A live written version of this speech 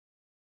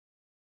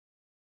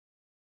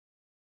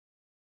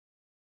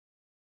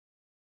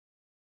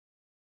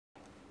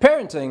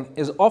Parenting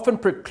is often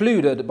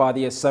precluded by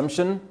the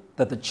assumption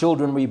that the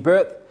children we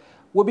birth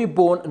will be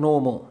born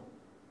normal.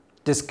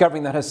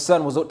 Discovering that her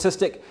son was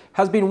autistic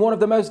has been one of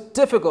the most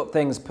difficult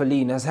things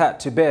Pauline has had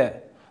to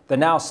bear. The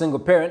now single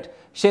parent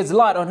sheds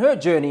light on her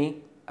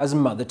journey as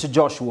mother to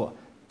Joshua.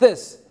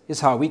 This is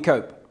How We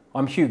Cope.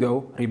 I'm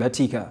Hugo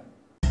Ribatika.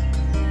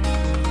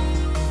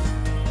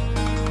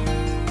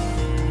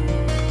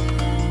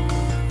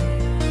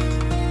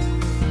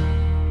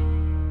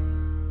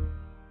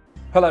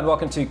 Hello and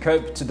welcome to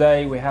Cope.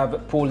 Today we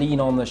have Pauline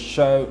on the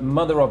show,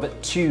 mother of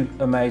two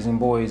amazing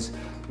boys.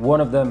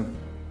 One of them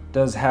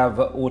does have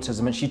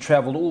autism and she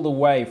traveled all the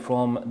way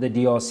from the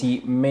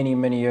DRC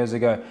many years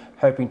ago,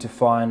 hoping to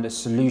find a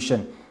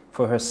solution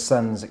for her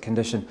son's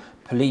condition.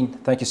 Pauline,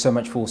 thank you so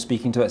much for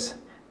speaking to us.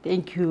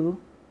 Thank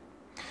you.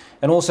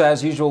 And also,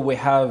 as usual, we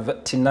have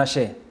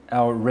Tinashe,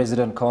 our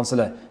resident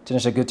counsellor.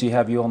 Tinashe, good to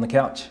have you on the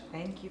couch.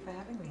 Thank you for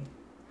having me.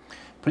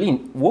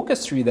 Pauline, walk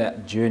us through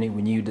that journey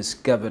when you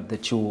discovered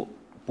that your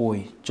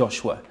boy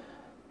Joshua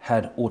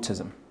had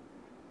autism.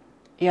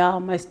 Yeah,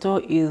 my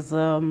story is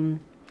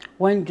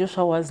when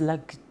Joshua was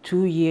like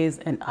 2 years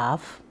and a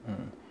half,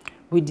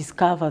 we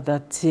discovered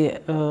that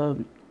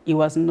he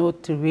was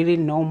not really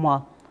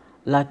normal,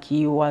 like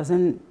he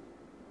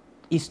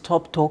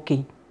stopped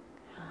talking.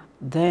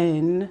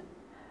 Then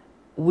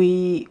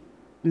me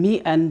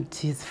and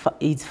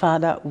his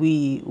father,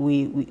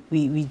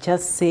 we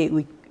just say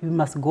we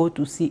must go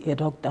to see a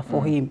doctor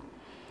for him.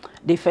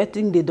 The first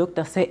thing the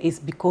doctor said is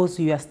because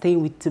you are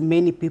staying with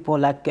many people,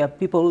 like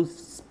people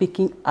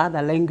speaking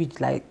other language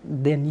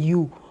than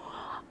you.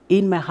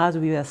 In my house,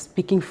 we were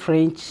speaking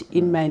French.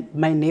 In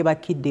my neighbor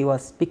kid, they were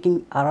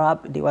speaking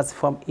Arab. They was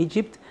from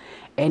Egypt,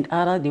 and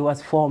other they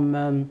was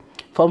from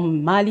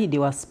Mali. They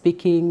were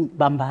speaking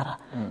Bambara.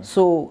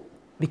 So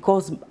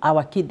because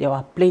our kid they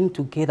were playing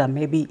together,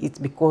 maybe it's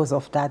because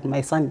of that.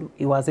 My son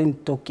he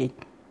wasn't talking.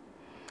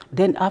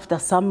 Then after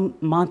some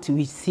months,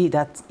 we see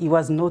that it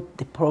was not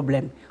the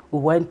problem. We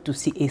went to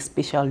see a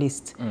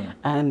specialist,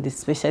 and the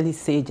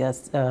specialist said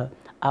just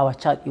our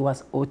child he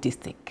was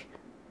autistic.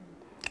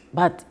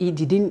 But he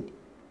didn't.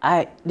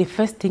 The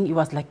first thing he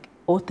was like,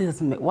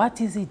 autism.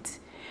 What is it?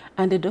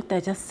 And the doctor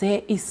just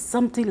said it's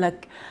something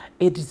like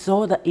a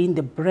disorder in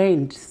the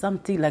brain.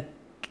 Something like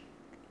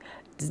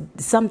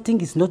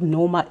something is not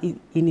normal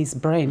in his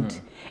brain.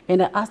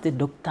 And I asked the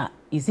doctor,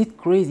 is it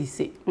crazy? He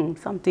said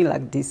something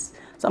like this,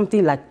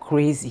 something like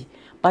crazy.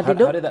 But how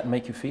did that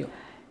make you feel?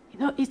 You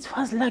know, it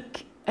was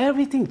like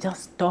everything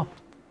just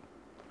stopped,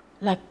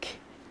 like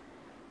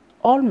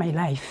all my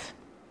life.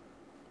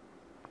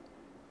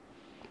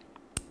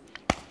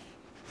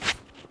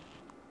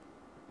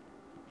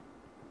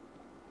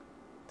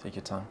 Take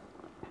your time.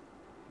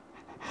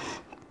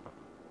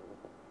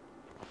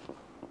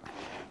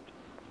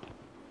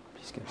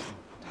 Please go.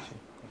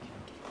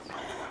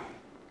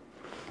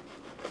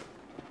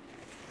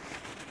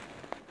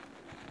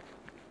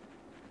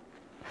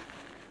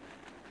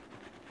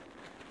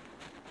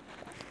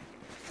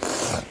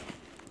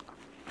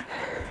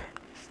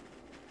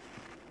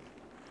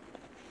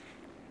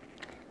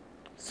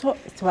 So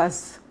it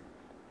was,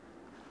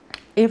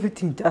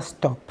 everything just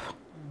stopped.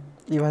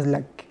 It was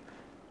like,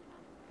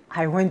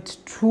 I went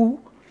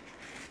through,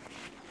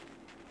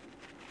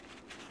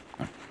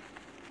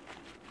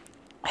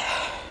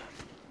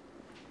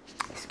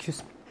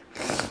 excuse me.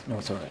 No,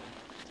 it's all right.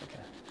 It's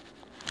okay.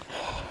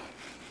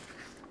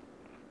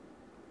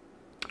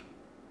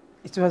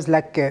 It was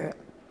like,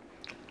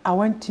 I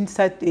went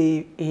inside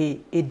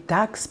a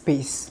dark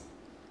space.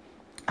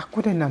 I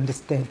couldn't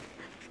understand.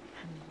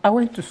 I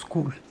went to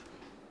school.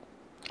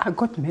 I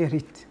got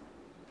married.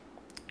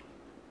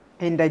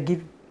 And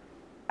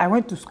I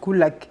went to school,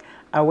 like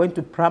I went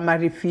to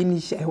primary,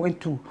 finish. I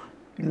went to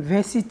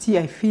university,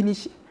 I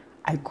finished.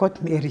 I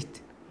got married.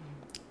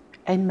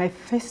 And my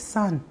first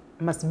son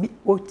must be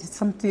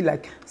something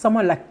like,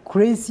 someone like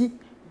crazy.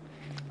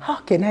 How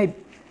can I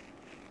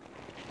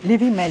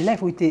living my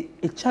life with a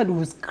child who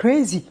was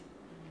crazy?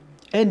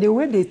 And the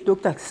way the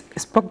doctor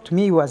spoke to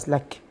me was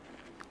like,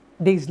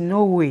 there's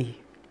no way.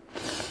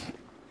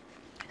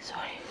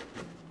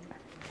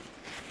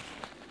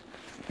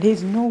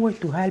 There's no way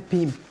to help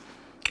him.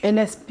 And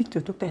I speak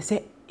to the doctor, I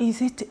say,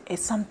 is it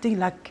something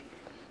like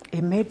a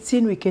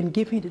medicine we can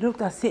give him? The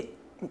doctor said,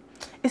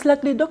 it's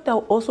like the doctor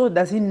also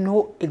doesn't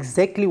know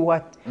exactly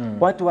what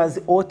was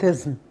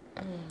autism.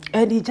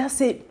 And he just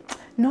said,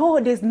 no,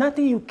 there's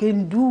nothing you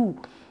can do.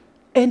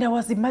 And I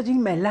was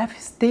imagining my life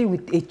staying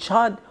with a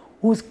child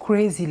who's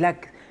crazy,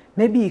 like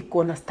maybe he's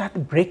gonna start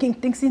breaking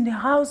things in the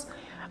house.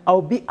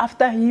 I'll be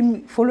after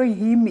him, following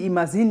him, he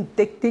mustn't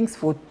take things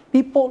for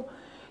people.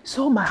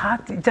 So my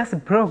heart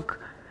just broke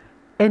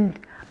and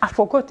I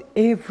forgot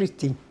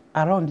everything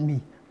around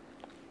me.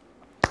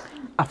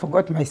 I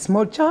forgot my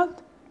small child,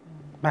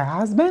 my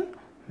husband,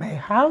 my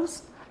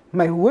house,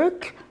 my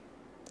work.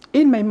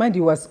 In my mind, it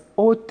was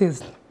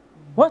autism.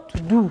 What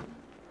to do?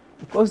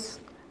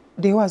 Because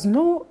there was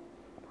no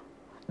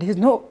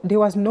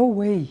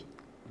way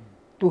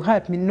to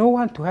help me, no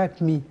one to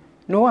help me,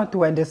 no one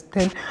to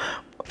understand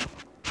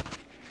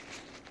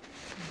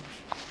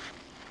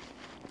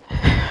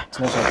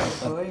No,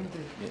 sorry. going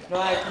through.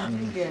 No, I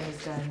completely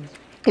understand.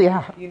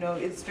 Yeah. You know,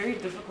 it's very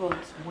difficult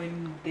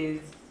when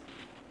there's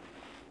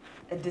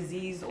a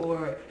disease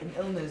or an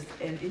illness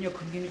and in your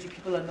community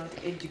people are not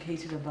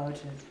educated about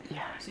it.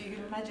 Yeah. So you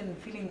can imagine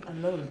feeling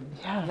alone.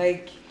 Yeah.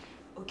 Like,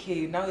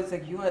 okay, now it's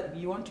like you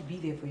want to be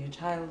there for your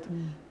child,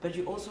 but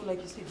you also,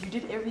 like you said, you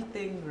did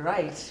everything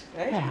right?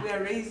 Yeah. We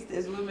are raised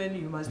as women,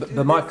 you must do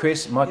But my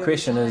this.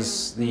 question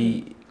is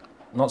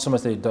not so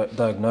much the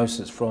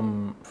diagnosis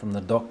from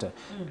the doctor,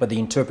 but the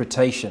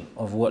interpretation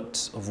of what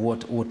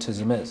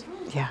autism is.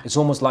 Yeah. It's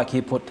almost like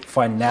he put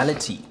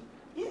finality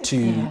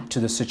to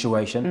the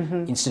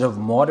situation instead of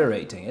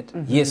moderating it.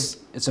 Yes,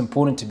 it's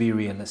important to be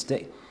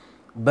realistic,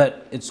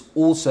 but it's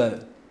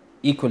also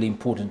equally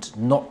important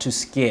not to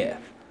scare.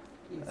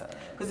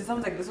 Because it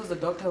sounds like this was a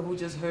doctor who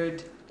just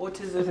heard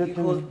autism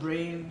equals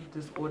brain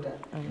disorder,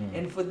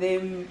 and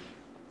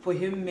for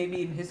him,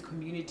 maybe in his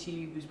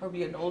community, he's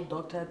probably an old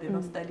doctor, they're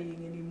not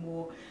studying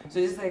anymore. So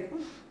it's like,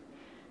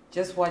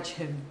 just watch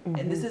him.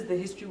 And this is the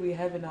history we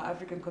have in our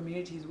African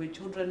communities where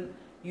children,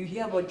 you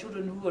hear about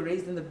children who were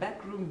raised in the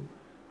back room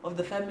of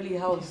the family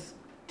house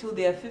till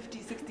they are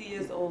 50, 60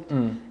 years old.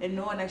 And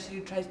no one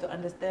actually tries to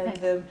understand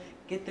them,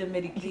 get them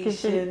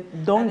medication.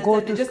 Don't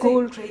go to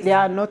school. They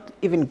are not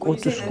even go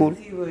to school.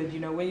 When you say that C word, you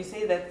know, when you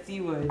say that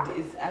C word,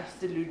 it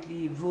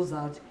absolutely rules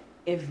out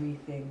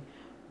everything.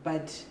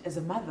 But as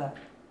a mother,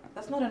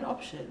 that's not an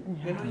option.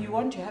 You know, you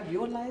want to have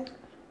your life,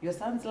 your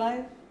son's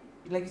life,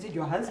 like you said,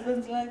 your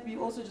husband's life.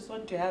 You also just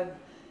want to have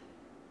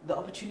the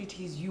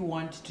opportunities you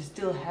want to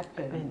still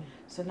happen.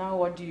 So now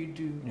what do you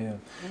do? Yeah.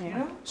 You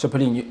know? So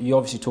Pauline, you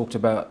obviously talked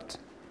about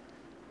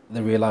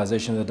the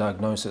realization of the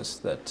diagnosis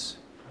that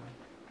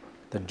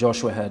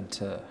Joshua had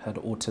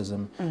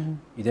autism.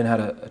 You then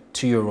had a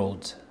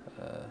 2-year-old.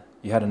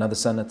 You had another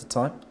son at the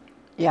time?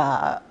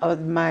 Yeah,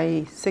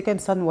 my second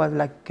son was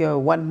like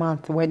 1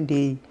 month when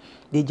they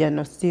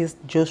diagnosed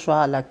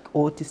Joshua like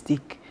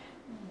autistic.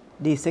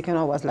 The second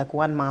one was like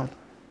 1 month.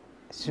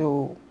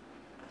 So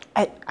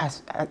I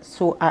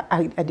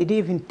didn't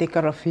even take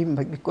care of him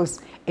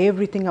because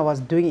everything I was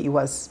doing, it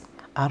was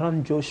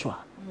around Joshua.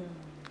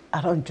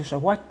 Around Joshua,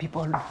 what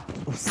people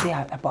will say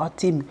about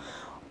him,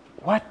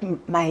 what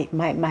my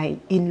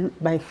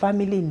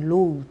family-in-law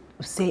will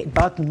say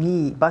about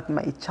me, about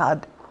my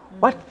child,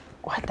 what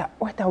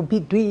I'll be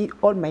doing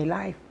all my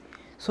life.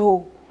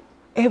 So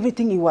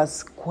everything it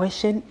was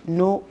question,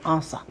 no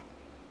answer.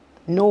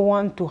 No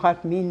one to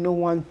help me, no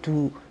one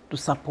to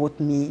support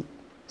me.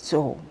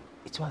 So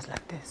it was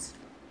like this.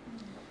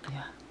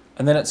 Yeah.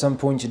 And then at some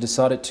point you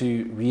decided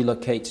to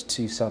relocate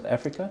to South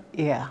Africa?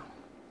 Yeah.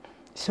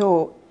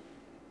 So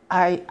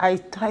I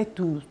tried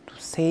to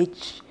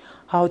search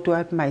how to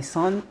help my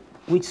son,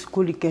 which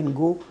school he can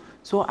go.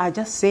 So I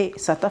just say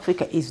South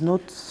Africa is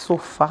not so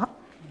far.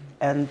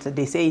 And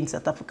they say in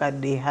South Africa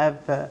they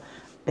have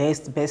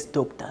best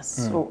doctors.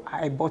 So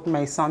I bought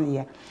my son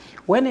here.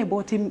 When I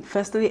bought him,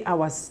 firstly I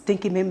was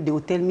thinking maybe they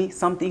would tell me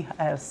something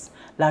else.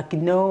 Like,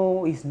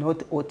 no, he's not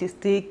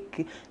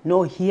autistic.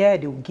 No, here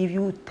they will give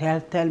you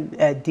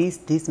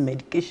this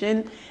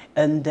medication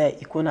and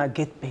you're gonna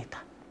get better.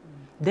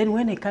 Then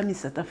when I come in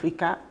South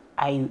Africa,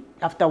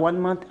 after 1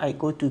 month I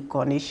go to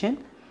Coronation,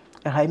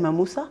 Haima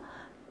Musa.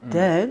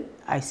 Then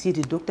I see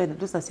the doctor. The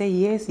doctor say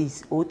yes,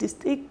 he's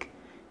autistic,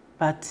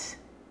 but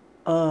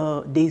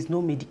there is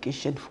no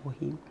medication for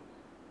him.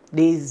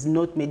 There is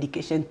not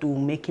medication to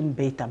make him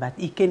better, but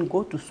he can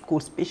go to school,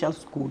 special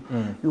school.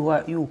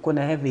 You're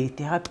gonna have a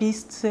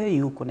therapist,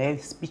 you're gonna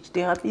have speech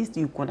therapist,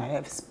 you're gonna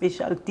have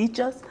special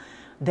teachers.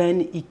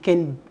 Then he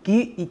can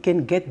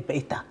get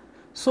better.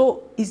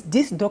 So it's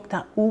this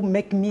doctor who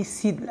make me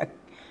see like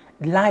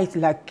light,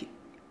 like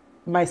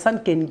my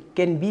son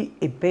can be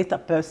a better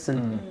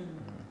person.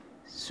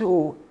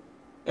 So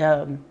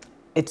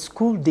at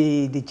school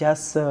they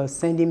just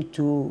send him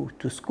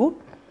to school,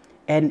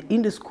 and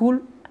in the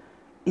school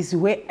is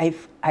where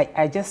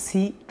I just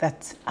see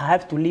that I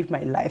have to live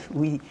my life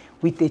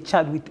with a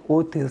child with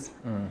autism.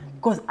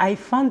 Because I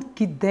found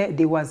kid there,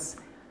 they was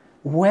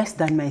worse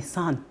than my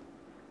son.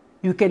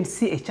 You can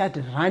see a child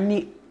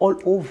running all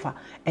over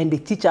and the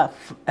teacher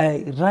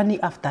running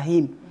after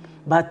him.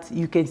 But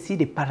you can see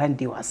the parent,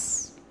 they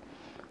was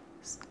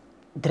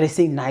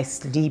dressing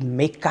nicely,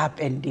 makeup,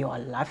 and they were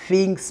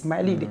laughing,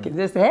 smiling. They can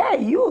just say,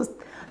 hey, you,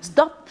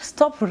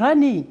 stop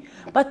running.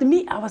 But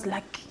me, I was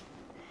like,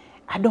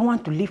 I don't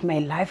want to live my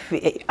life.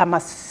 I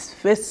must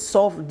first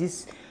solve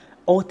this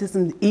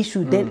autism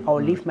issue, then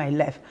I'll live my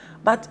life.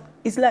 But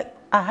it's like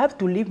I have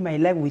to live my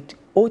life with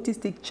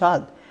autistic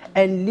child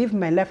and live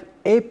my life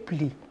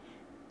happily.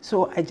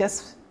 So I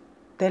just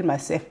tell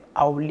myself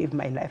I'll live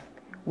my life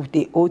with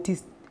the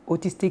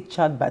autistic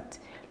child, but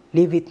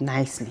live it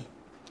nicely.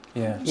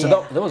 Yeah.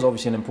 So that was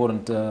obviously an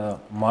important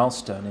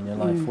milestone in your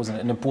life, wasn't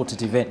it? An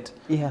important event.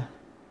 Yeah.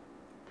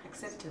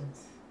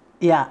 Acceptance.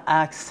 Yeah,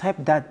 I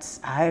accept that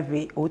I have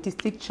an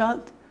autistic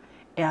child.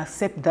 I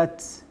accept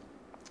that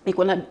it's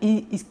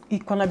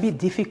gonna be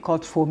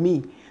difficult for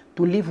me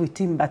to live with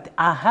him, but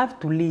I have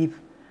to live.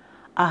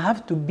 I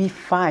have to be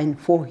fine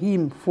for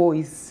him, for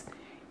his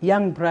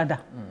young brother.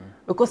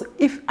 Because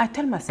if I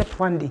tell myself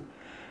one day,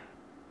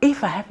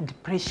 if I have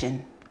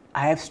depression,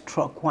 I have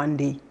stroke one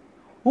day,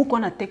 who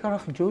gonna take care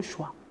of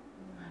Joshua?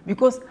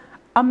 Because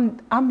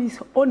I'm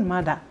his own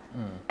mother.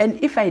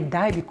 And if I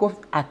die because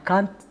I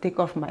can't take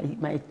care of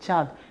my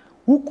child,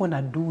 who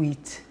gonna do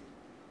it?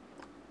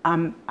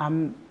 I'm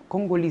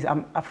Congolese,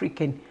 I'm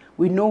African.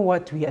 We know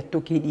what we are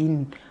talking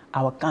in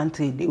our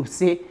country. They will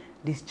say,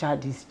 this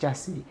child is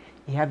just,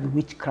 he have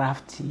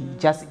witchcraft, he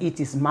just eat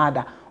his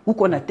mother. Who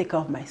gonna take care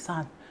of my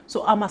son?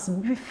 So I must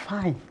be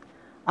fine.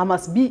 I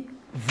must be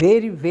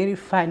very, very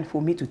fine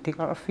for me to take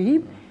care of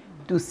him,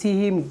 to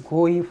see him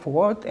going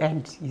forward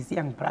and his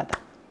young brother.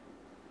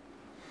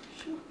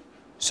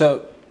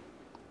 So,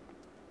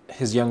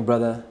 his young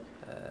brother,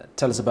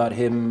 tell us about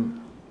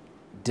him.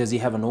 Does he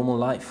have a normal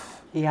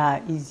life? Yeah,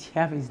 he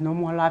have his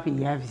normal life,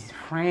 he have his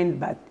friend,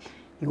 but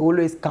he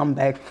always come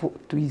back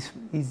to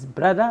his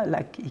brother,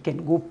 like he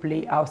can go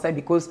play outside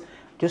because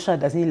Joshua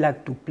doesn't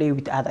like to play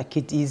with other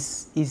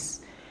kids.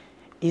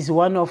 He's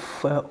one of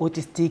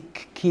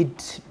autistic kid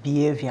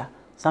behavior.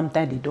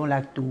 Sometimes they don't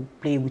like to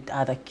play with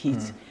other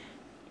kids.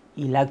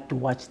 He like to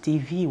watch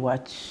TV,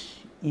 watch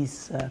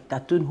his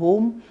cartoon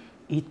home,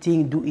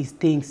 eating, do his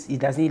things. He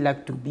doesn't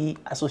like to be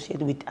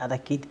associated with other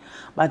kids.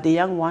 But the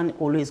young one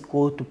always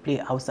go to play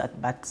outside.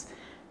 But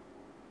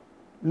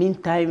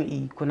meantime,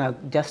 he gonna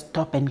just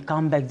stop and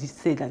come back. Just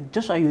say, like,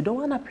 Joshua, you don't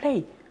wanna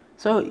play.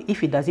 So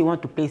if he doesn't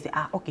want to play, say,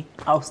 okay,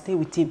 I'll stay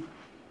with him.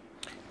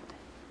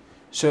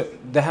 So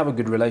they have a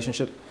good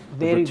relationship,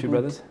 Very the two good,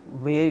 brothers?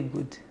 very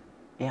good.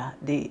 Yeah,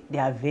 they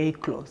are very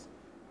close.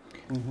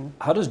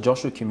 How does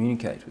Joshua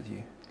communicate with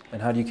you?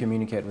 And how do you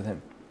communicate with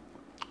him?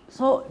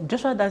 So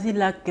Joshua doesn't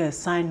like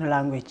sign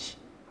language.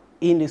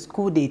 In the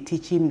school, they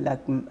teach him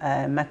like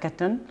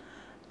Makaton,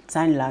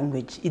 sign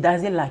language. He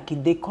doesn't like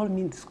it. They call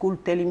me in the school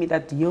telling me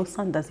that your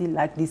son doesn't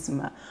like this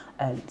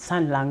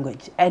sign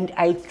language. And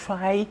I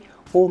try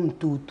home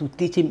to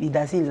teach him. He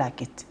doesn't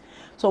like it.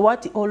 So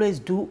what he always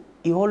do,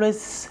 he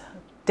always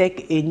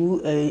take a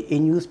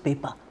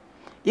newspaper.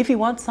 If he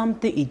wants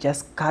something, he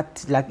just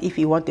cut. Like if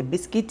he want a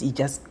biscuit, he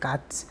just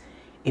cut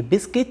a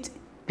biscuit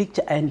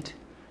picture and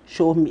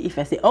show me. If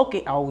I say,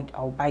 okay,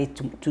 I'll buy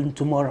it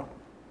tomorrow.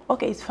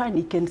 Okay, it's fine,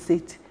 he can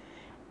sit.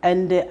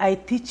 And I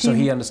teach him. So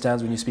he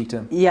understands when you speak to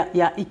him?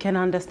 Yeah, he can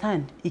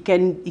understand. He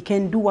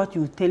can do what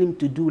you tell him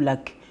to do.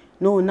 Like,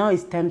 no, now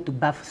it's time to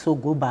bath, so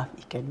go bath.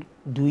 He can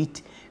do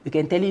it. You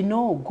can tell him,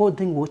 no, go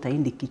drink water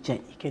in the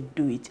kitchen. He can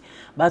do it.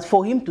 But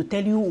for him to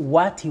tell you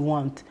what he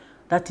wants,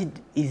 that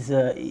is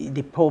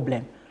the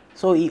problem.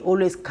 So he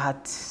always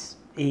cuts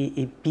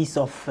a piece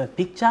of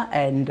picture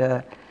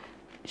and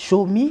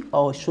show me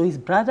or show his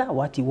brother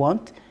what he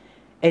wants.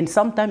 And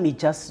sometimes he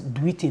just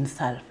do it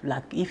himself.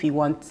 Like if he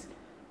wants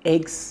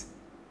eggs,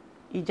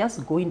 he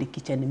just go in the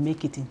kitchen and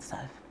make it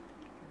himself.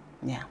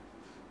 Yeah.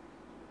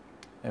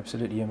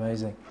 Absolutely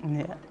amazing.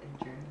 Yeah.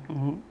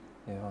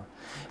 Yeah.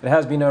 It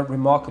has been a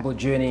remarkable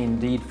journey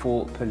indeed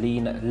for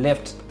Pauline.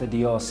 Left the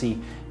DRC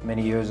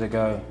many years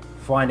ago,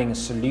 finding a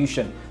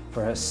solution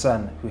for her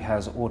son who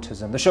has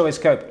autism. The show is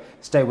Scope.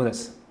 Stay with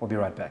us. We'll be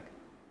right back.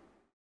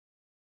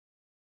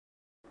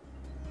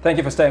 Thank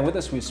you for staying with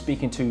us. We're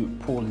speaking to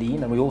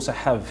Pauline and we also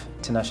have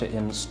Tinashe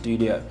in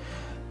studio.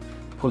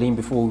 Pauline,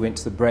 before we went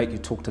to the break, you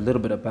talked a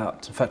little bit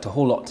about, in fact, a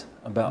whole lot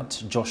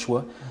about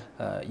Joshua,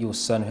 your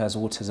son who has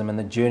autism, and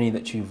the journey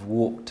that you've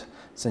walked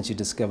since you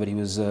discovered he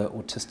was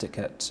autistic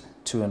at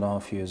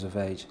 2.5 years of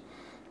age.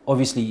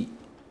 Obviously,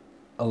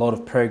 a lot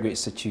of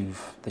progress that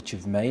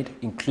you've made,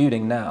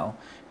 including now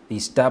the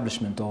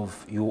establishment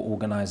of your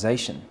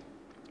organization.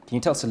 Can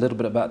you tell us a little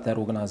bit about that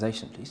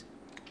organization, please?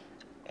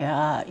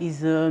 Yeah,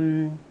 it's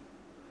an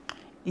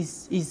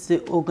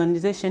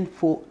organization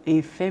for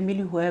a family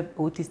who have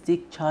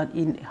autistic child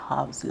in a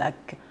house,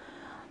 like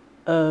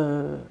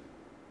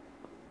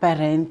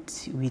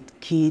parent with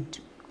kid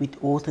with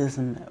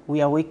autism.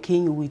 We are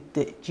working with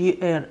the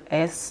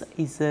GRS,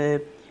 is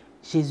a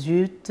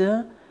Jesuit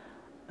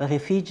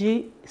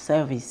refugee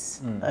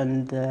service,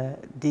 and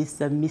this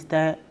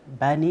Mr.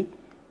 Bani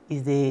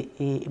is the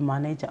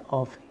manager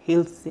of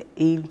health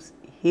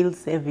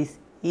service,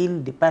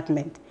 health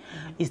department.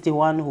 Is the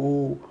one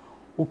who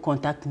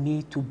contact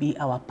me to be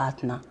our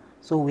partner.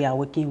 So we are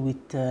working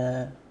with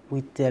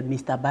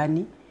Mr.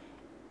 Bani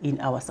in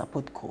our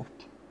support group.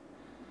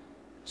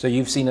 So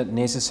you've seen it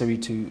necessary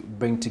to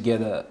bring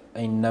together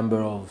a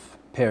number of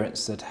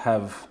parents that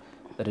are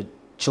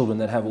children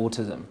that have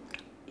autism.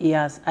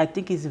 Yes, I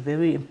think it's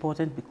very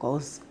important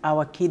because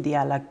our kids, they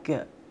are like,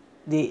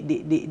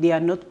 they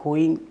are not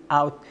going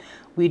out.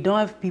 We don't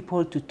have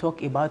people to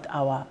talk about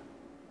our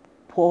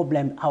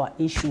problem, our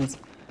issues.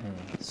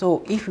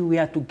 So if we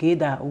are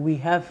together, we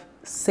have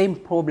same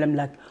problem,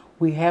 like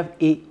we have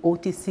a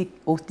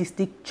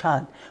autistic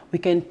child. We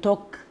can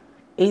talk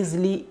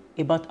easily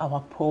about our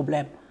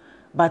problem.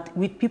 But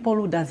with people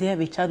who doesn't have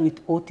a child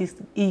with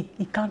autism,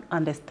 he can't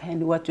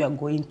understand what you are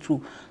going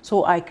through.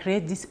 So I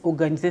create this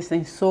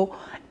organization so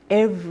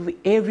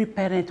every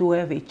parent who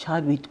have a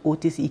child with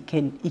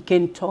autism, he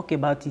can talk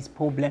about his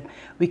problem.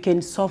 We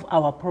can solve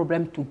our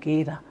problem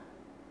together.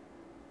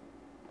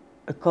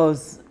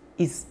 because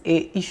it's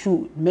a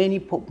issue many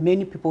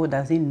people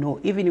doesn't know.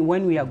 Even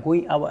when we are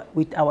going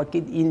with our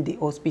kid in the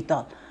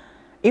hospital,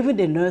 even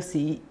the nurse,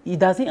 he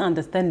doesn't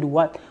understand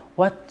what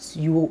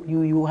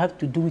you have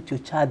to do with your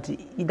child.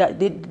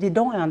 They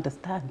don't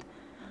understand.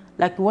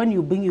 Like when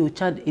you bring your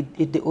child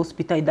at the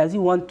hospital, it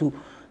doesn't want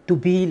to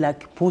be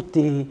like put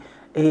a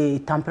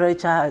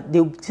temperature.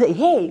 They say,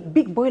 hey,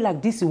 big boy like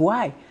this,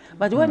 why?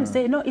 But when you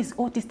say, no, it's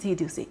autistic,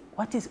 they say,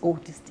 what is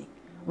autistic?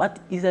 But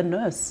it's a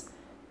nurse.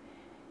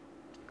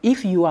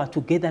 If you are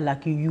together,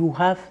 like you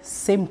have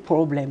same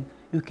problem,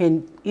 you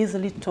can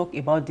easily talk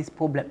about this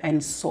problem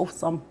and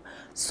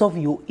solve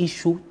your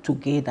issue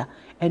together,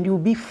 and you'll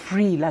be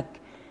free. Like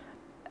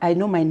I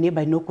know my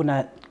neighbor, not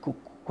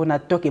gonna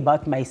talk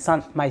about my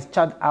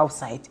child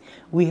outside.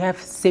 We have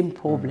same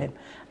problem.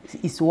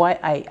 It's why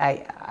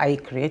I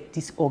create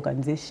this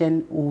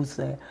organization whose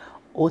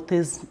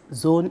Autism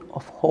Zone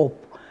of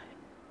Hope,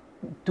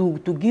 to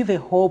give a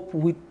hope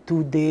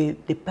to the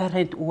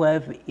parent who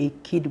have a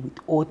kid with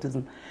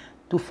autism,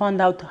 to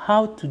find out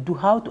how to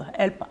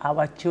help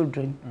our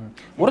children.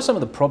 What are some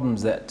of the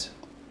problems that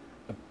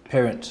a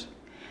parent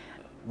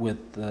with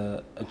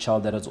a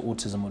child that has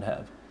autism would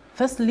have?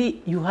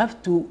 Firstly, you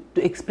have to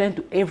explain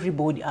to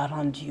everybody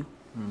around you,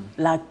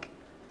 like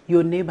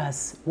your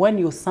neighbors, when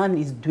your son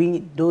is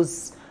doing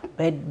those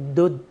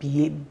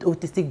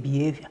autistic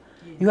behavior,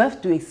 you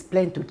have to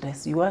explain to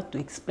this, you have to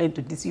explain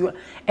to this,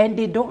 and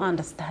they don't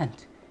understand.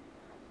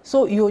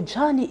 So your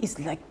journey is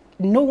like,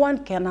 no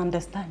one can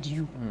understand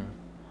you.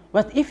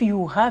 But if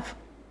you have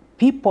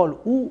people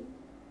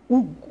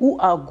who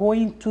are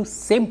going through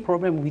same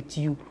problem with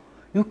you,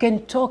 you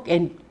can talk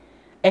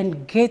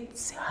and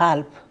get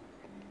help.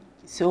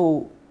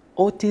 So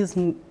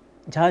autism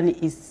journey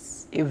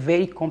is a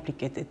very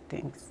complicated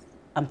thing,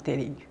 I'm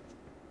telling you.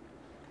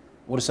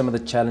 What are some of the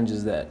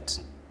challenges that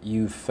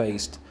you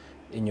faced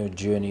in your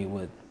journey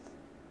with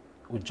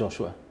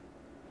Joshua?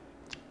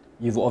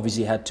 You've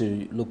obviously had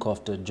to look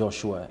after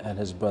Joshua and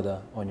his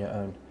brother on your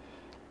own.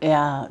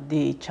 Yeah,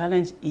 the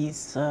challenge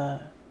is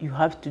you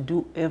have to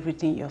do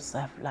everything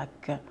yourself.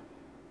 Like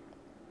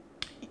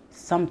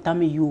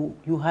sometimes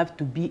you have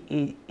to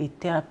be a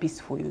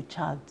therapist for your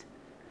child.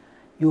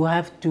 You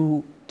have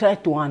to try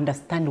to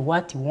understand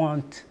what he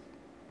wants.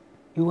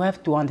 You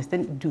have to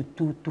understand,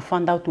 to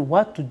find out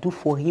what to do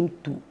for him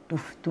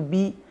to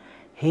be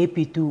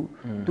happy, to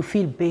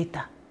feel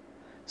better.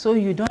 So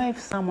you don't have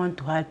someone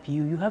to help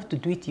you. You have to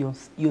do it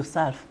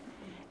yourself.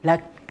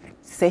 Like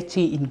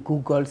searching in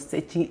Google,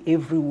 searching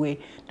everywhere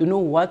to know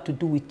what to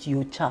do with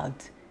your child.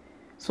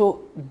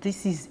 So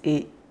this is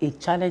a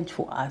challenge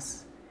for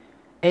us.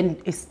 And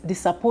it's the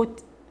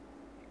support,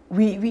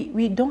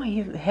 we don't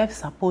have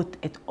support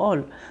at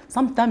all.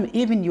 Sometimes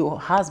even your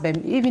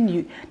husband,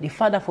 even the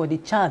father for the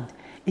child,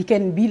 he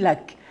can be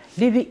like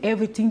leaving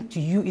everything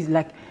to you. It's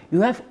like you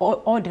have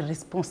all the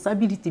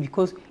responsibility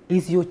because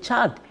it's your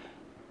child.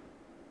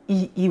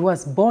 He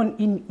was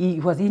born he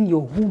was in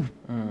your womb.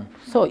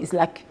 So it's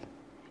like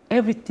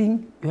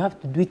everything you have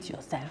to do it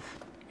yourself.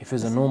 If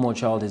it's a normal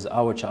child, it's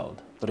our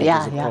child. But if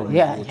it's a problem,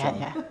 it's your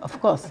child. Of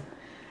course.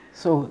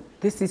 So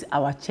this is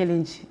our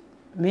challenge.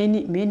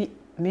 Many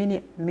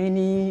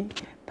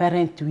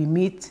parents we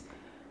meet,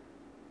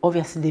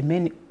 obviously the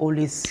men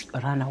always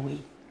run away.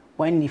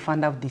 When they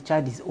find out the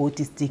child is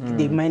autistic,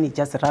 the men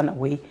just run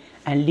away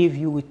and leave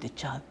you with the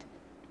child.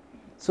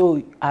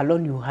 So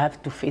alone you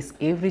have to face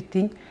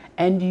everything,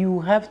 and you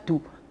have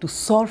to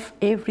solve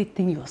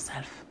everything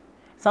yourself.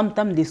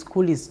 Sometimes the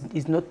school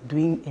is not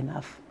doing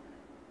enough.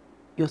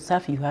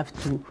 Yourself, you have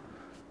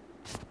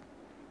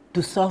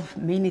to solve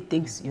many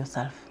things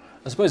yourself.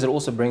 I suppose it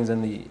also brings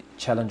in the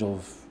challenge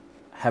of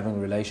having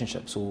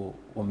relationships or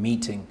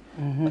meeting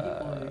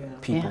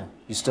people. Yeah.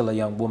 You're still a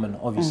young woman,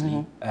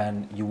 obviously,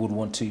 and you would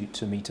want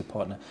to meet a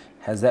partner.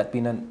 Has that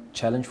been a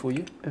challenge for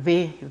you?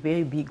 Very,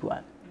 very big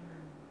one.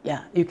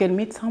 Yeah, you can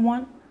meet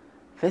someone.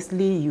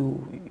 Firstly,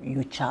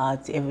 you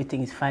chat,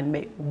 everything is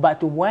fine.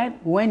 But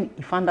when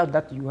you find out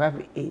that you have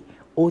an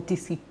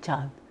autistic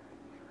child,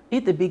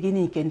 at the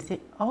beginning you can say,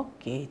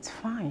 okay, it's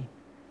fine.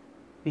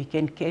 We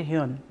can carry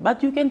on.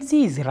 But you can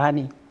see he's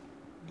running.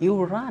 He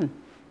will run.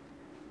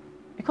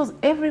 Because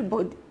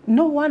everybody,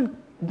 no one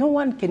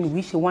can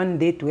wish one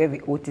day to have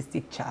an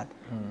autistic child.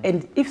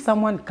 And if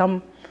someone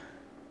come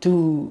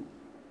to,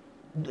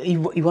 he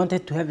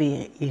wanted to have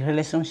a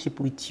relationship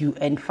with you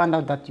and found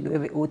out that you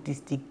have an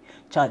autistic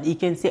child, he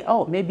can say,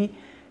 oh, maybe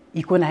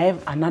he's going to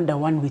have another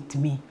one with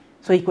me.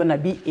 So it's going to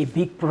be a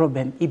big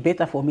problem. It's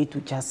better for me to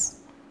just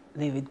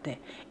leave it there.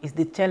 It's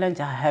the challenge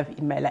I have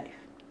in my life.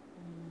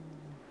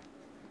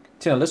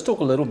 Tina, let's talk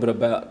a little bit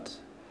about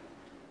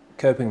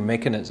coping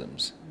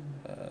mechanisms.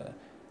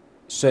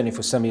 Certainly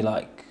for somebody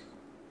like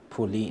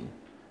Pauline,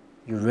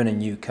 you're in a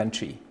new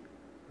country,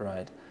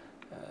 right?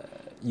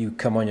 You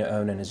come on your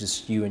own and it's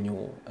just you and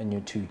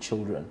your two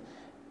children.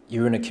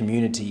 You're in a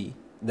community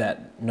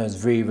that knows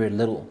very, very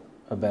little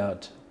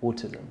about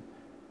autism.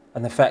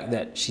 And the fact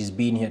that she's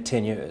been here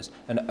 10 years,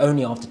 and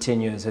only after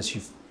 10 years has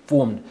she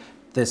formed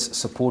this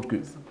support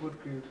group.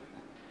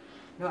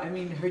 No, I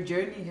mean, her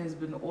journey has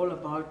been all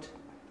about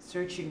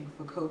searching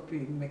for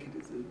coping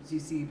mechanisms, you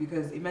see,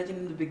 because imagine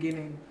in the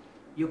beginning,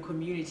 your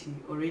community,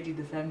 already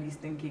the family's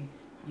thinking,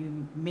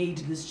 you made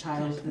this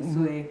child this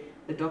way,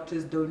 the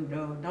doctors don't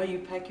know. Now you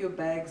pack your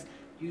bags,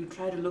 you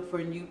try to look for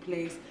a new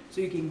place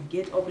so you can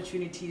get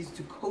opportunities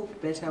to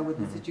cope better with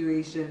the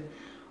situation,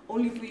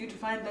 only for you to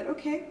find that,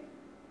 okay,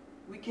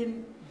 we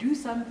can do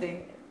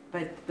something,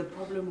 but the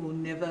problem will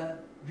never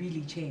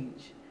really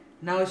change.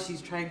 Now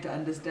she's trying to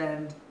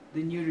understand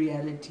the new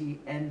reality,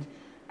 and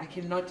I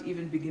cannot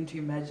even begin to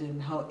imagine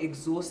how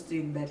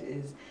exhausting that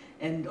is.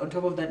 And on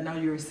top of that, now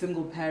you're a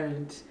single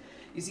parent.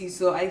 You see,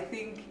 so I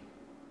think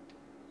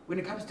when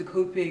it comes to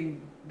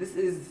coping, this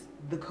is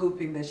the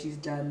coping that she's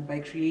done by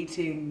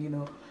creating, you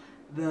know,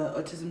 the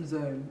autism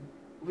zone,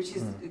 which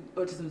is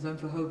Autism Zone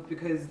for Hope,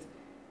 because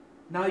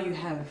now you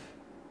have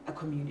a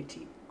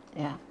community.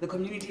 Yeah. The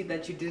community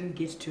that you didn't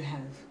get to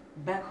have.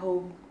 Back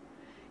home,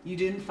 you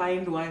didn't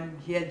find one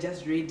here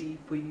just ready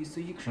for you,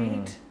 so you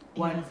create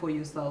one for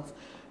yourself,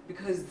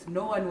 because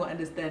no one will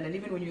understand. And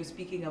even when you're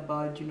speaking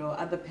about, you know,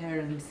 other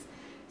parents,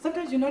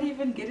 sometimes you're not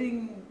even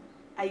getting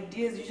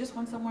ideas, you just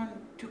want someone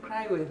to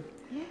cry with,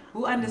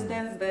 who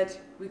understands that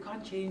we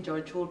can't change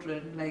our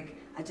children. Like,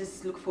 I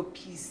just look for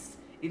peace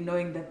in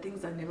knowing that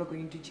things are never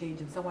going to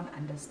change, and someone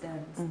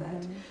understands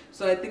that.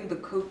 So I think the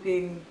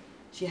coping,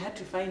 she had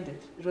to find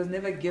it. It was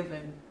never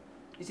given.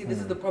 You see, this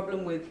is the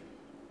problem with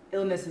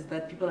illnesses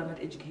that people are not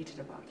educated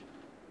about.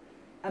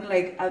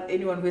 Unlike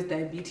anyone who has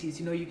diabetes,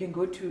 you know, you can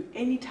go to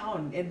any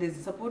town and there's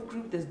a support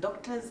group, there's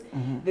doctors,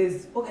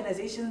 there's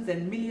organizations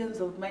and millions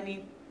of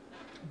money,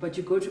 but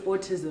you go to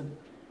autism.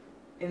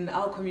 In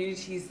our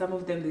communities, some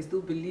of them, they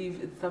still believe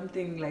it's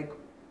something like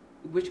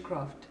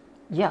witchcraft.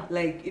 Yeah,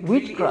 like it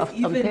witchcraft,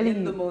 really is, even in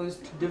you. the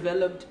most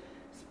developed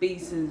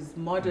spaces,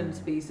 modern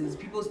spaces,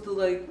 people still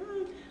like,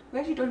 we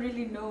actually don't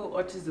really know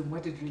autism,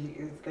 what it really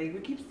is. Like, we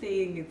keep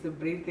saying it's a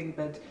brain thing,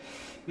 but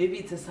maybe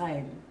it's a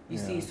sign, you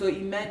see. So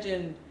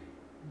imagine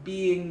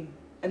being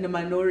in a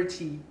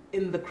minority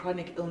in the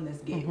chronic illness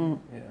game,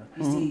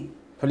 you see.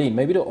 Pauline,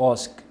 maybe to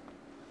ask,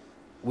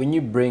 when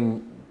you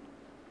bring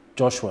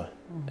Joshua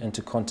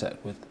into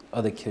contact with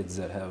other kids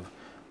that have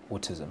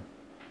autism,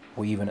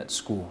 or even at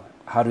school,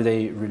 how do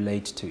they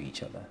relate to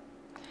each other?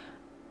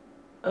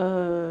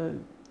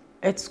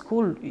 At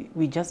school,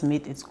 we just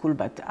meet at school,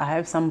 but I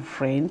have some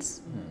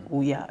friends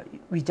we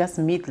just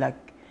meet like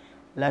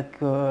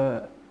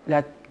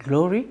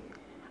Glory.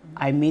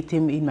 I met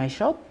him in my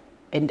shop,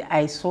 and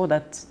I saw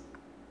that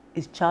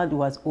his child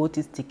was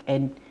autistic,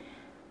 and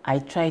I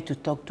tried to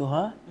talk to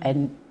her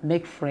and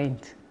make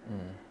friends.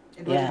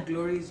 And what is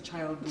Glory's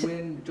child?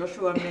 When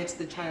Joshua met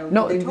the child,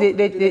 no,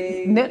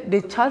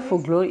 the child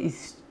for Glory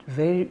is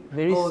very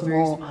small.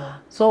 Very small.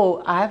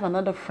 So I have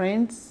another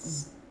friend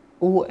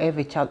who have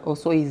a child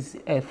also is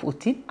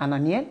 14,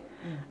 Ananiel.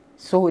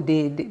 So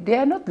they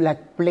are not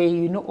like play,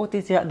 you know,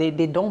 autistic,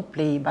 they don't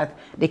play, but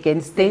they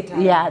can stay,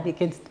 they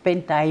can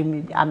spend time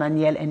with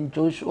Ananiel and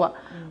Joshua.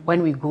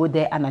 When we go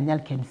there,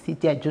 Ananiel can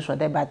sit there, Joshua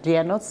there, but they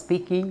are not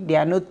speaking, they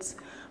are not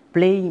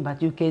playing,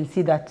 but you can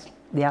see that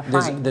they are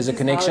fine. There's a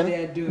connection?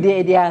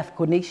 They have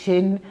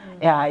connection.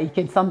 Yeah, you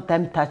can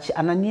sometimes touch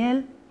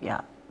Ananiel.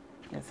 Yeah,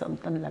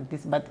 something like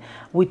this. But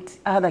with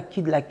other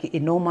kids, like a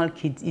normal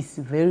kid, it's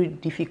very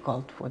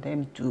difficult for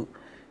them to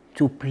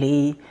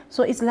play.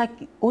 So it's like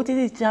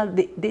autistic child,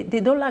 they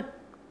don't like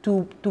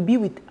to be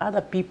with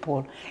other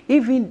people.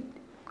 Even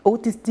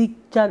autistic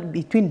child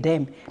between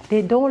them,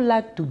 they don't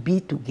like to be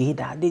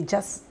together. They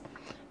just,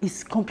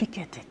 it's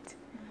complicated.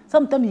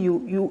 Sometimes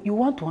you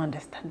want to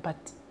understand,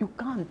 but you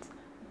can't.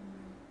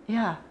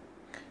 Yeah.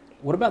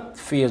 What about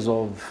fears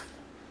of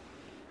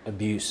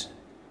abuse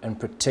and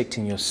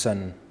protecting your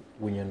son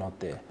when you're not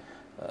there?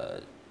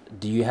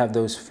 Do you have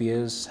those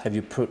fears? Have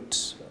you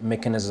put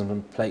mechanisms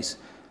in place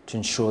to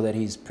ensure that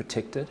he's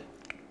protected?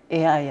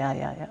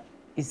 Yeah.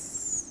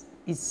 It's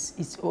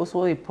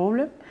also a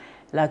problem.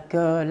 Like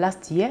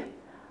last year,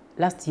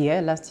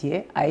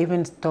 I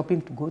even stopped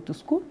him to go to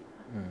school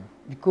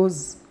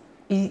because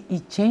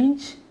he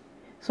changed.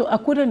 So I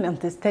couldn't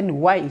understand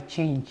why he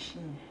changed.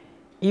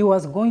 He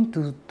was going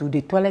to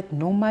the toilet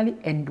normally,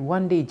 and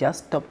one day he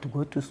just stopped to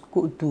go to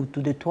school, to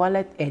the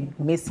toilet and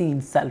messing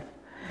himself.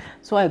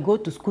 So I go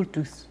to school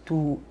to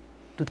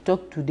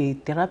talk to the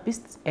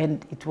therapist,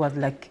 and it was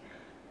like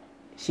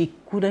she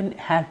couldn't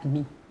help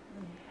me.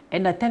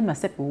 And I tell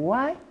myself,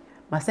 why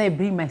must I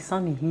bring my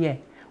son here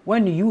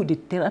when you, the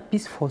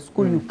therapist for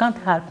school, you can't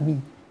help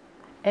me?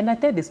 And I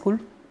tell the school,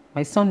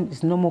 my son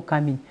is no more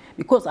coming,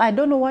 because I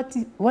don't know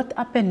what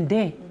happened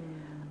there.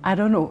 I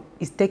don't know.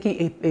 He's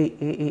taking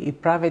a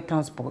private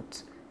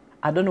transport.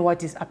 I don't know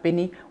what is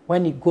happening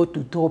when he go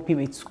to drop him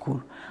at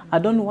school. I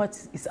don't know what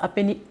is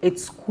happening at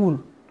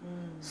school.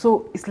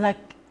 So it's like,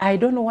 I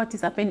don't know what is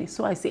happening.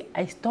 So I say,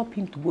 I stopped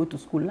him to go to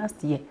school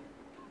last year.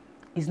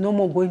 He's no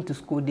more going to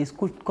school. The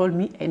school called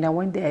me, and I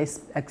went there, I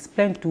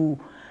explained to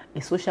a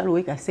social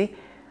worker, I say,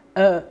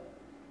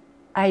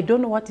 I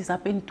don't know what is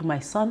happening to my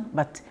son,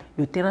 but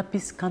your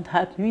therapist can't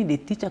help me, the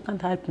teacher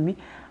can't help me.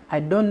 I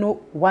don't know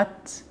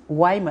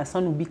why my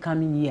son will be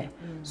coming here.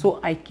 So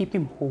I keep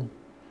him home.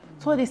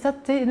 So they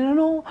start saying,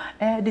 no,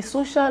 the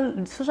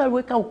social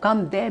worker will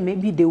come there.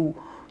 Maybe they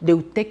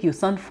will take your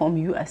son from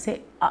you. I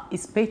say,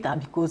 it's better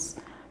because,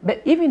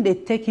 but even they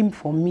take him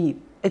from me,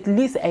 at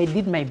least I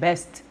did my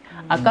best.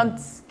 I can't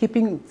keep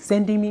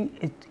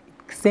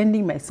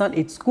sending my son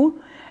at school,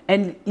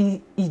 and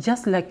he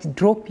just like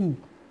drop him.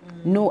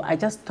 No, I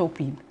just stop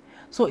him.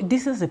 So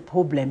this is a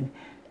problem.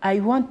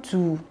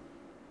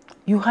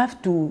 You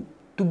have to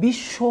be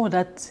sure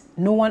that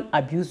no one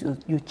abuses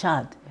your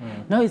child.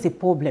 Now it's a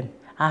problem.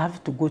 I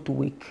have to go to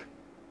work.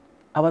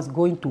 I was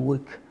going to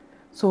work.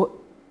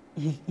 So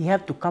he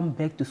had to come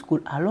back to school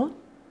alone,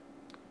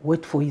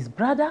 wait for his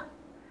brother,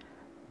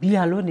 be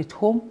alone at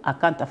home. I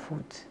can't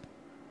afford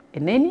a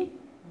nanny.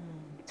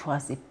 It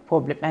was a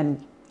problem.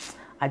 And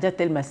I just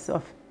tell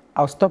myself,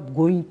 I'll stop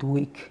going to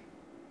work.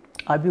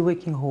 I'll be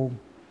working home.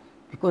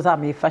 Because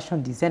I'm a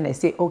fashion designer, I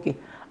say, okay,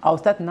 I'll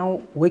start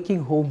now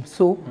working home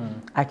so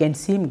I can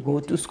see him go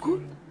to school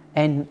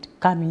and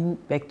coming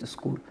back to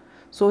school.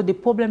 So the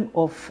problem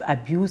of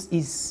abuse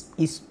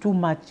is too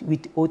much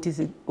with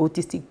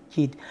autistic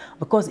kids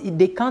because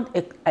they can't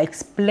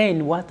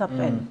explain what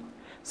happened.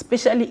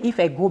 Especially if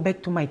I go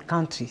back to my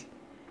country.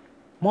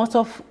 Most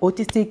of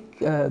autistic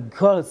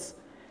girls,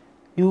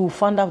 you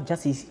find out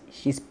just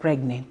she's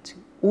pregnant.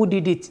 Who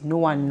did it? No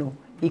one knows.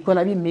 It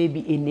could be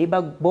maybe a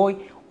neighbor boy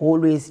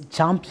always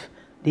jump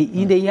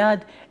in the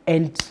yard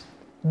and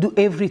do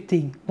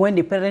everything. When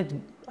the parents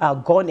are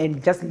gone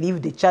and just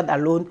leave the child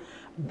alone,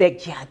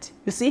 backyard,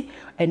 you see?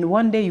 And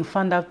one day you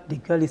find out the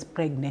girl is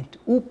pregnant.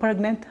 Who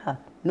pregnant her?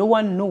 No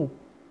one knows.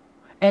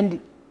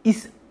 And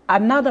it's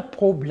another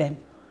problem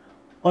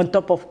on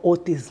top of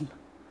autism.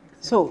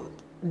 So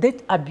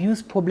that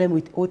abuse problem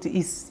with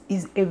autism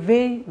is a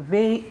very,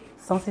 very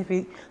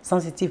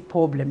sensitive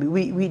problem.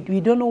 We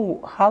don't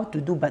know how to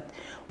do, but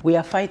we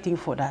are fighting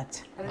for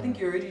that. And I think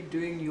you're already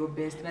doing your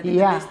best. And I think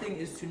the best thing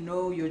is to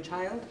know your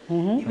child,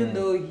 even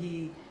though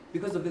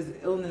because of his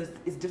illness,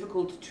 it's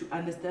difficult to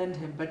understand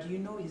him, but you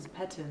know his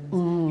patterns,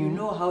 you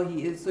know how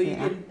he is, so you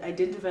can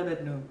identify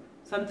that, no,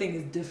 something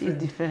is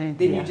different.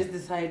 Then you just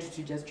decide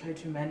to just try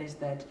to manage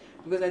that.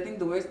 Because I think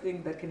the worst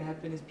thing that can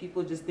happen is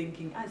people just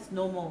thinking, it's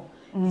normal,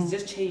 he's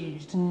just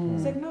changed.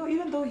 It's like, no,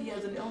 even though he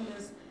has an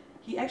illness,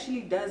 he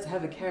actually does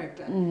have a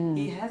character.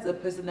 He has a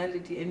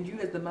personality, and you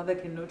as the mother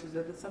can notice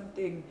that there's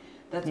something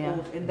that's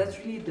off, and that's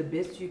really the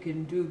best you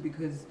can do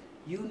because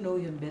you know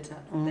him better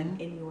than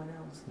anyone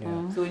else.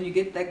 So when you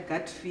get that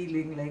gut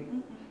feeling like,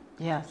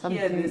 there's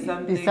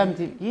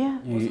something.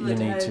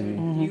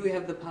 You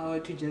have the power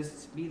to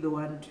just be the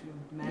one to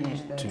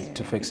manage that.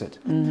 To fix it.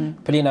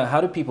 Pauline,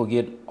 how do people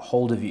get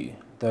hold of you,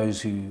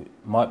 those who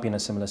might be in a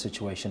similar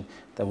situation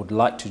that would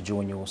like to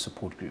join your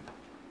support group?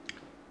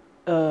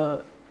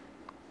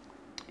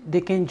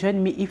 They can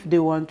join me if they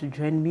want to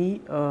join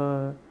me.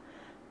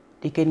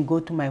 They can go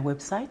to my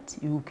website.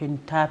 You can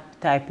type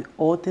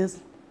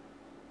autism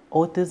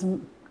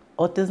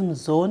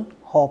zone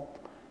hope.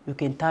 You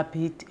can tap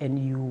it and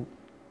you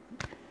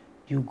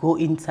go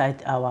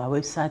inside our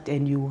website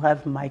and you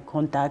have my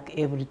contact,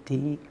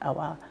 everything,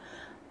 our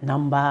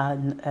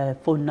number,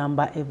 phone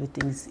number,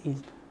 everything is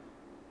in.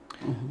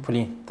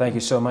 Pauline, thank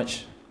you so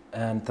much,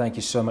 and thank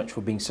you so much for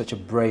being such a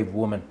brave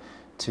woman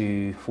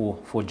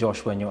for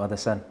Joshua and your other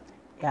son.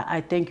 Yeah,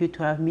 I thank you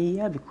to have me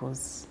here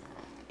because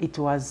it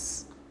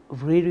was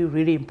really,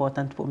 really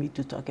important for me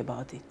to talk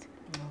about it.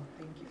 Oh,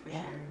 thank you for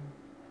sharing.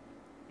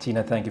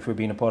 Tina, thank you for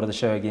being a part of the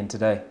show again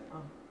today.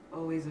 Oh,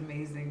 always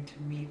amazing to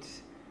meet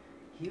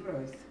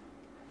heroes.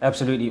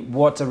 Absolutely.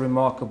 What a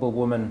remarkable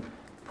woman,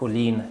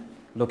 Pauline,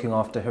 looking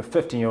after her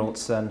 15-year-old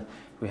son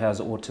who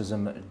has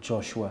autism,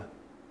 Joshua.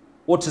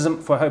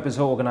 Autism for Hope is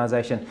her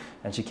organization,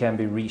 and she can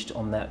be reached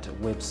on that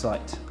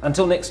website.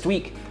 Until next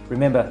week,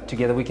 remember,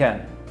 together we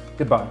can.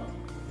 Goodbye.